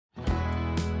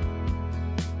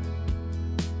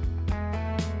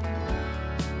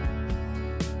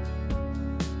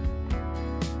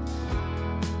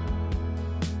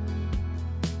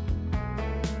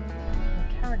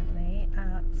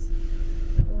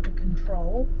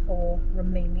unusual for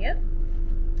Romania.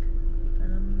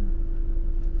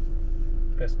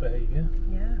 Best behaviour.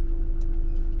 Yeah.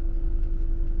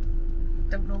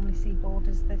 Don't normally see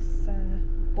borders this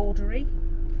bordery.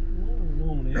 No,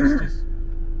 normally it's just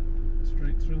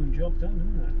straight through and job done,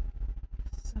 isn't it?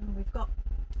 So we've got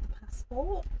the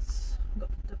passports. We've got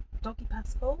the doggy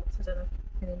passports. I don't know if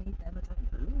you're going to need them. I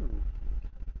don't know. Ooh.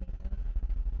 Need them.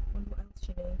 I wonder what else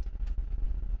you need.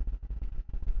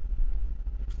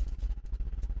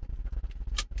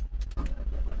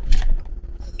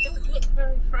 They don't look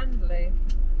very friendly.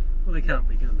 Well, they can't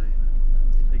be, can they?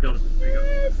 They got to be.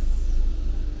 Yes.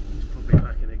 He's probably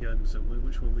packing a gun somewhere.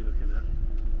 Which one are we looking at?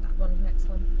 That one, next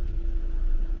one.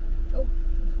 Oh,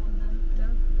 there's one there.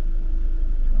 No.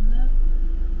 One there.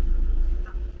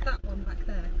 That one back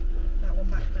there. That one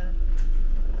back there.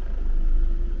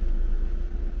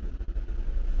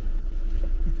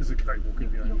 There's a guy walking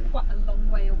behind You're me. quite a long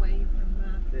way away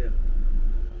from Yeah.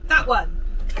 that one.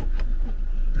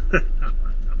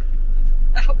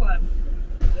 That one.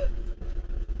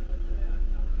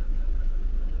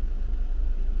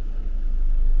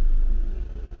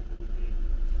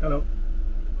 Hello.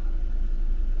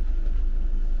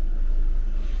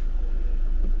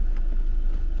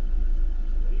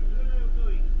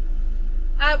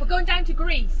 We're going down to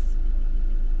Greece.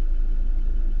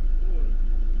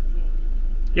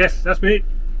 Yes, that's me.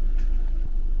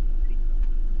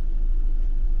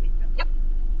 Yep.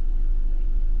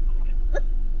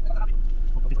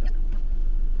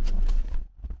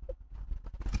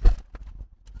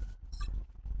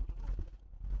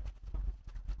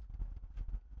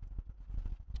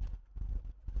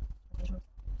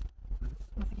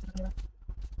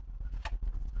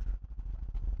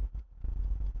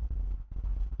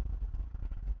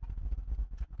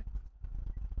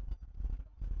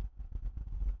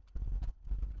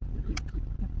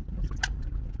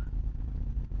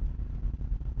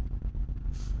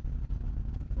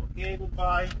 Okay,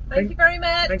 goodbye. Thank you very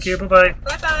much. Thank you, bye-bye.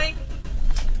 Bye-bye.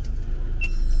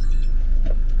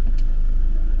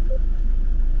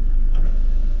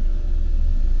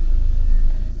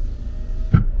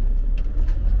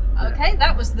 Okay,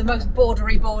 that was the most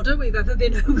bordery border we've ever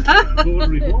been over.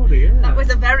 Bordery border, yeah. That was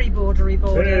a very bordery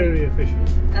border. Very efficient.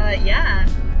 Yeah.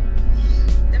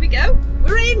 There we go.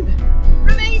 We're in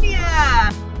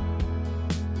Romania.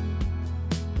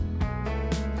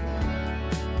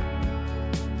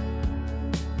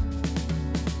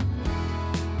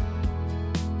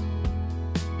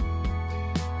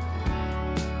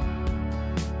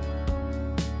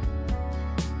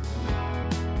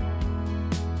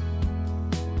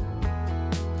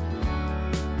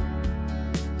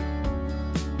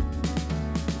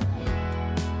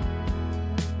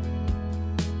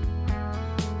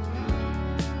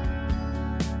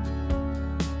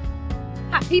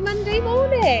 Happy Monday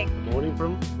morning. Morning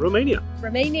from Romania.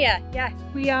 Romania, yes.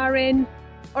 We are in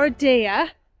Oradea,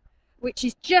 which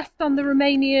is just on the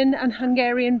Romanian and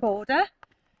Hungarian border.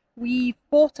 We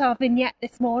bought our vignette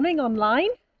this morning online.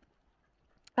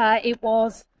 It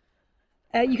was,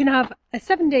 you can have a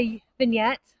 7-day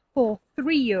vignette for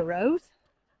 €3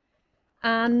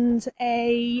 and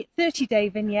a 30-day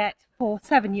vignette for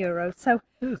 €7. So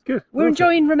That's good. we're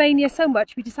enjoying Romania so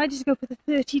much, we decided to go for the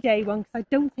 30-day one because I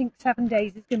don't think 7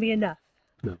 days is going to be enough.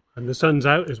 No, and the sun's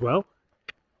out as well.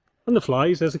 And the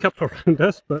flies, there's a couple around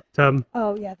us, but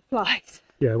Oh yeah, the flies.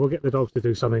 yeah, we'll get the dogs to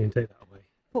do something and take that away.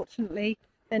 Fortunately,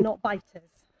 they're not biters.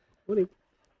 Morning.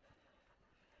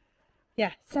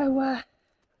 Yeah, so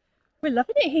we're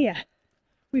loving it here.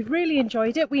 We've really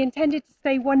enjoyed it. We intended to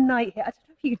stay one night here. I don't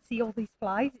know if you can see all these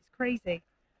flies. It's crazy.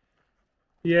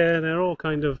 Yeah, they're all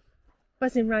kind of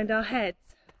Buzzing round our heads.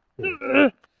 in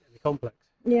the complex.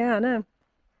 Yeah, I know.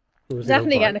 Or was it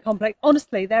Definitely on getting a complex.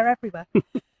 Honestly, they're everywhere.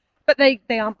 But they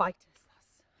aren't biters. That's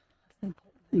the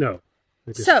important thing. No.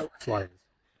 They're just So- flies.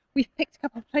 We've picked a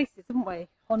couple of places, haven't we,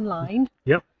 online.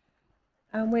 Yep.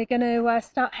 And we're going to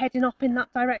start heading off in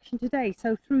that direction today.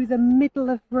 So through the middle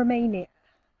of Romania.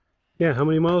 Yeah, how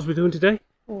many miles are we doing today?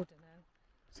 Oh, don't know.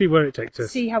 See where it takes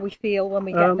us. See how we feel when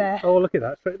we get there. Oh, look at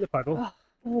that, straight in the paddle. Oh,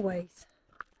 always.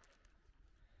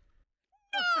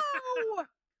 No! Why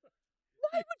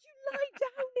would you lie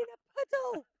down in a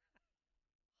puddle? Oh,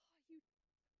 you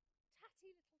tatty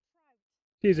little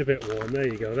trout. She's a bit warm, there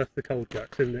you go, that's the cold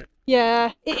jacks, isn't it?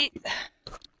 Yeah,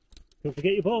 Don't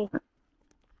forget your ball.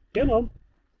 Come on.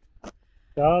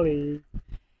 Dolly.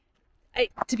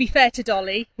 to be fair to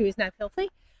Dolly, who is now filthy,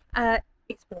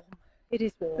 it's warm. It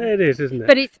is warm. It is, isn't it?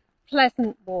 But it's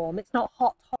pleasant warm. It's not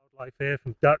hot. Wildlife here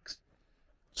from ducks,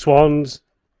 swans,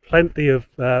 plenty of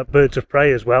birds of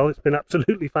prey as well. It's been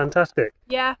absolutely fantastic.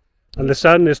 Yeah, And the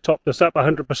sun has topped us up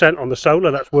 100% on the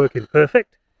solar. That's working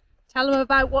perfect. Tell them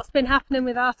about what's been happening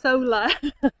with our solar.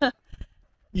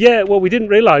 Yeah, well, we didn't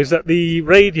realise that the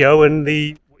radio and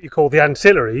the, what you call the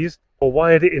ancillaries, are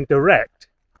wired it in direct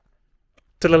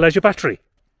to the leisure battery.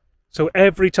 So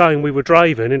every time we were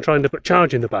driving and trying to put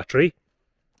charge in the battery,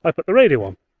 I put the radio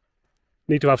on.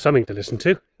 Need to have something to listen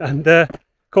to. And of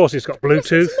course it's got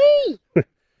Bluetooth. Listen to me.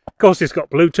 Of course it's got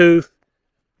Bluetooth,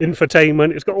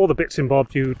 infotainment. It's got all the bits and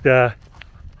bobs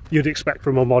you'd expect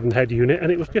from a modern head unit,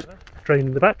 and it was just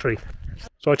draining the battery.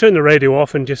 So I turned the radio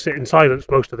off and just sit in silence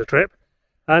most of the trip.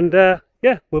 And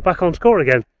yeah, we're back on score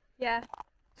again. Yeah.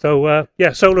 So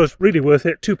yeah, solar's really worth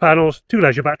it. 2 panels, 2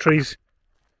 leisure batteries.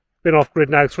 Been off grid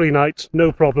now 3 nights,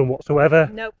 no problem whatsoever.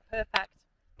 Nope, perfect.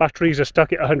 Batteries are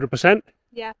stuck at 100%.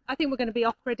 Yeah, I think we're going to be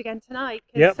off grid again tonight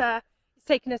Yep. because it's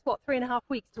taken us, what, 3.5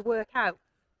 weeks to work out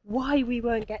why we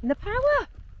weren't getting the power.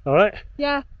 All right.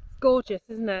 Yeah, it's gorgeous,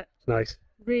 isn't it? It's nice.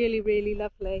 Really, really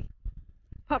lovely.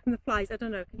 Apart from the flies, I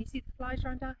don't know, can you see the flies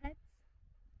around our heads?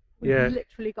 We've Yeah.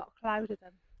 literally got a cloud of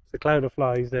them. It's a cloud of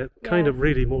flies. They're kind Yeah. of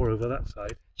really more over that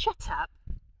side. Shut up.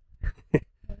 There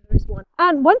is one.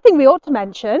 And one thing we ought to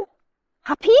mention,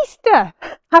 happy Easter!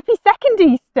 Happy second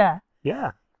Easter!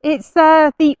 Yeah. It's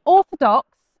the Orthodox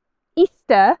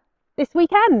Easter this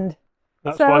weekend.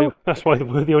 That's So- why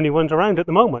we're the only ones around at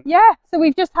the moment. Yeah, so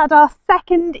we've just had our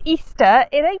second Easter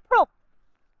in April.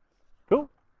 Cool.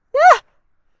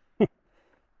 Yeah!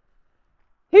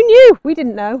 Who knew? We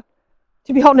didn't know.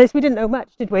 To be honest, we didn't know much,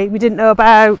 did we? We didn't know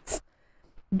about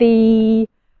the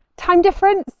time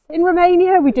difference in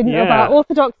Romania. We didn't know about Yeah.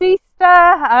 Orthodox Easter.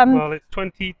 Well, it's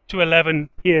 20 to 11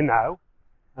 here now,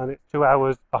 and it's 2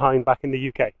 hours behind back in the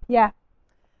UK. Yeah.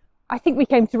 I think we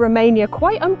came to Romania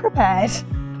quite unprepared.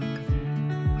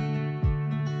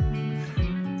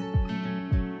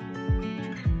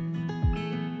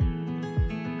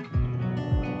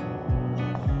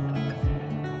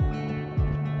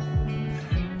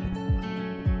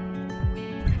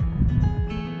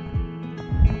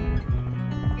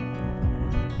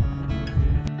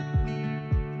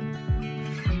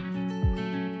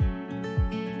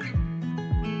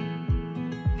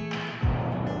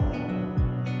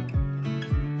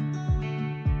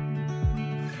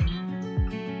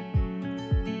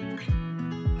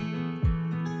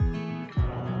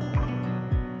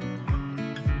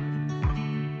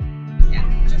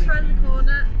 Just round the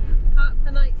corner, Park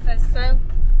for Night says so.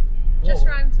 Just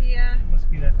round here. Must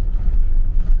be there.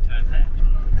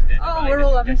 Oh, we're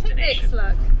all having picnics,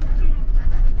 look.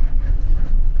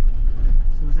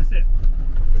 So is this it?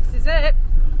 This is it.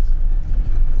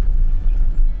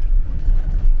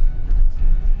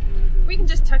 We can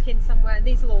just tuck in somewhere and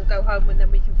these will all go home and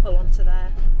then we can pull onto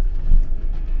there.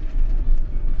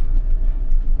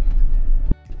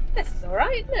 This is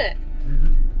alright, isn't it?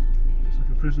 It's like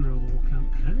a prisoner of war camp.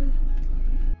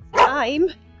 Time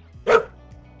to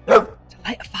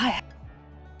light a fire.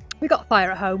 We got a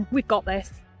fire at home. We've got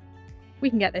this. We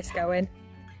can get this going.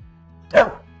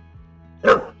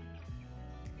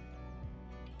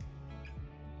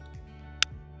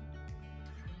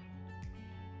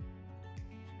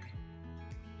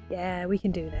 Yeah, we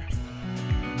can do this.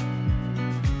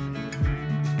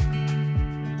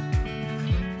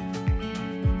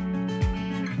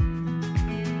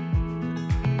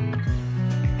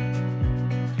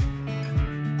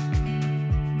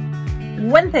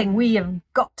 One thing we have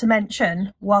got to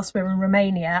mention whilst we're in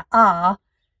Romania are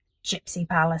gypsy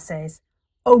palaces.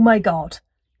 Oh my God,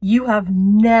 you have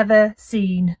never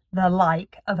seen the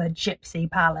like of a gypsy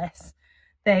palace.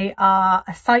 They are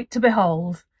a sight to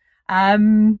behold.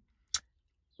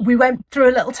 We went through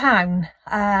a little town.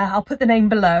 I'll put the name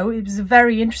below. It was a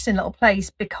very interesting little place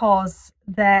because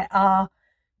there are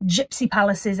gypsy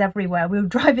palaces everywhere. We were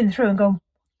driving through and going, what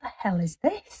the hell is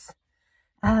this?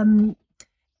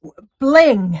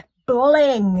 Bling,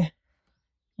 bling.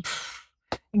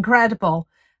 Incredible.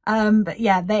 But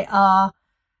yeah, they are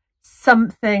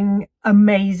something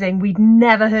amazing. We'd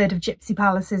never heard of gypsy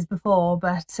palaces before,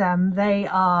 but they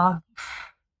are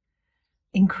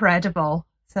incredible.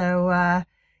 So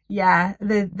yeah,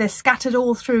 they're scattered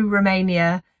all through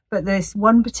Romania, but this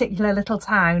one particular little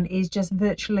town is just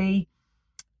virtually,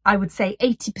 I would say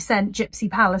 80% gypsy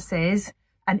palaces.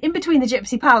 And in between the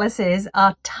gypsy palaces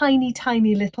are tiny,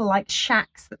 tiny little like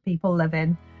shacks that people live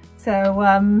in.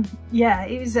 So yeah,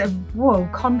 it was a whoa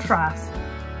contrast.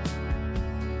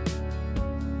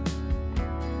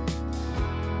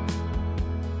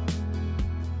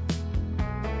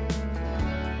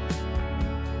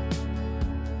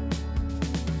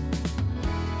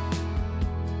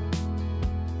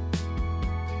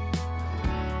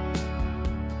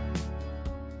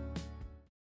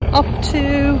 off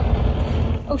to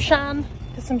Ocean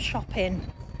for some shopping.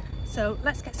 So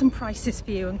let's get some prices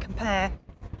for you and compare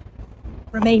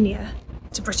Romania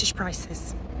to British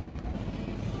prices.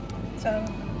 So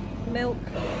milk,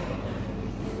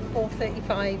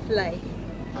 4.35 lei.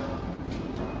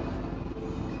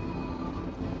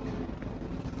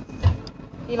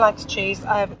 He likes cheese.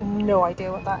 I have no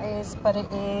idea what that is, but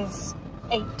it is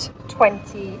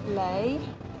 8.20 lei.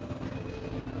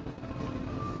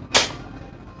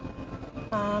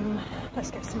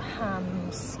 Let's get some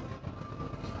hams.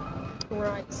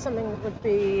 Right, something that would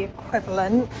be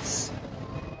equivalent.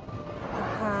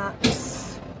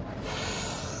 Perhaps.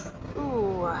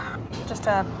 Ooh, just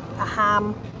a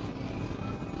ham.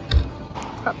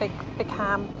 Got a big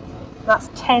ham. That's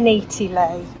 10.80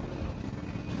 lei.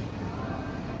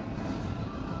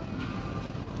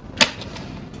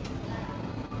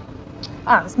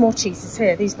 Ah, there's more cheeses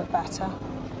here. These look better.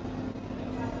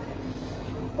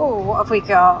 Oh, what have we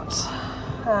got?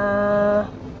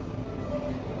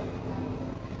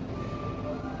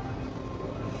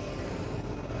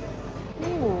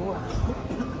 Ooh.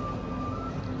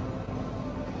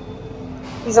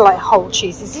 These are like whole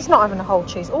cheeses. These are not even a whole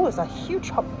cheese. Oh, there's a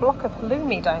huge block of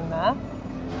halloumi down there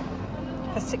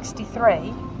for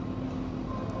 63.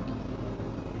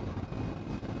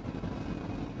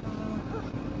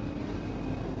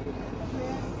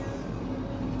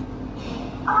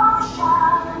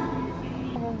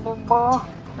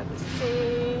 Let me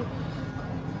see.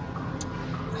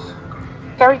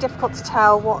 Very difficult to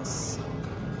tell what's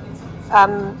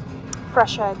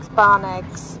fresh eggs, barn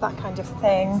eggs, that kind of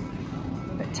thing.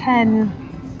 But 10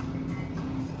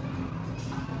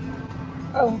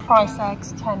 own price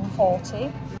eggs,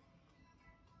 10.40.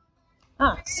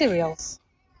 Ah, cereals.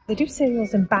 They do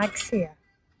cereals in bags here.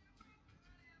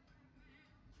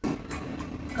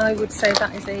 I would say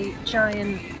that is a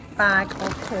giant bag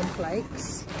of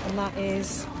cornflakes, and that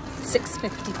is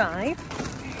 6.55.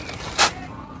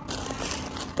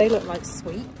 They look like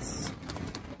sweets.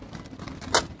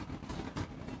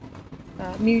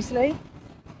 Muesli.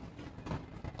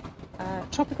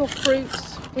 Tropical fruit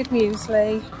with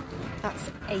muesli.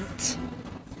 That's 8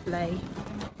 lei.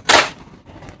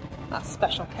 That's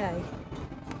Special K.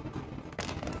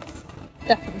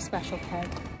 Definitely Special K.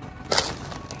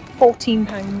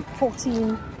 £14,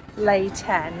 14 lei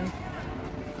 10.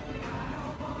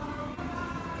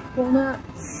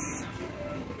 Walnuts,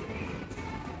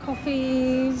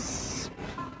 coffees,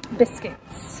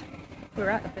 biscuits. We're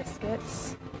out of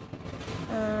biscuits.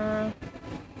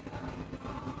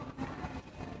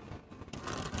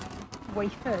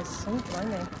 Wafers, oh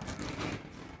blimey.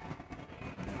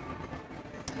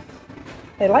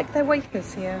 They like their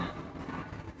wafers here.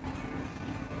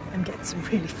 And get some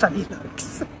really funny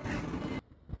looks.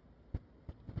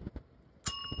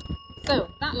 So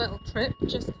that little trip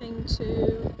just came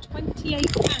to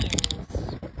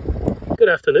 £28. Good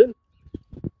afternoon.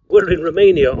 We're in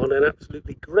Romania on an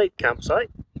absolutely great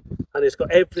campsite, and it's got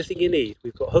everything you need.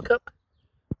 We've got hookup,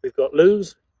 we've got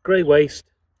loos, grey waste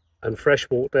and fresh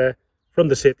water from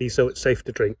the city, so it's safe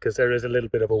to drink, because there is a little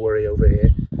bit of a worry over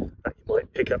here that you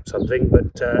might pick up something,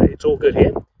 but it's all good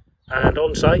here. And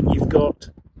on site you've got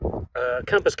a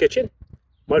campus kitchen,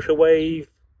 microwave,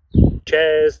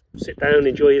 chairs, sit down,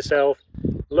 enjoy yourself,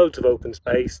 loads of open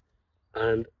space,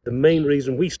 and the main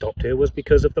reason we stopped here was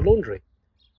because of the laundry.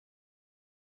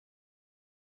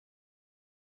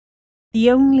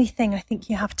 The only thing I think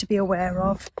you have to be aware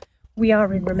of, we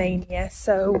are in Romania,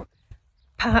 so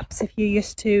perhaps if you're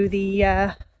used to the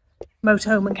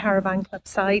motorhome and caravan club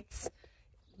sites,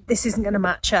 this isn't going to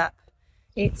match up.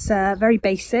 It's very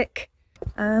basic,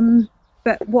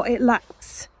 but what it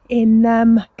lacks in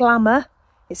glamour,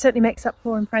 it certainly makes up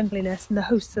for in friendliness, and the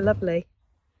hosts are lovely.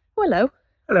 Oh, hello.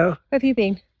 Hello. Where have you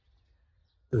been?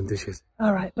 Doing dishes.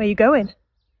 All right, where are you going?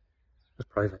 It's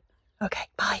private. Okay,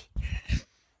 bye.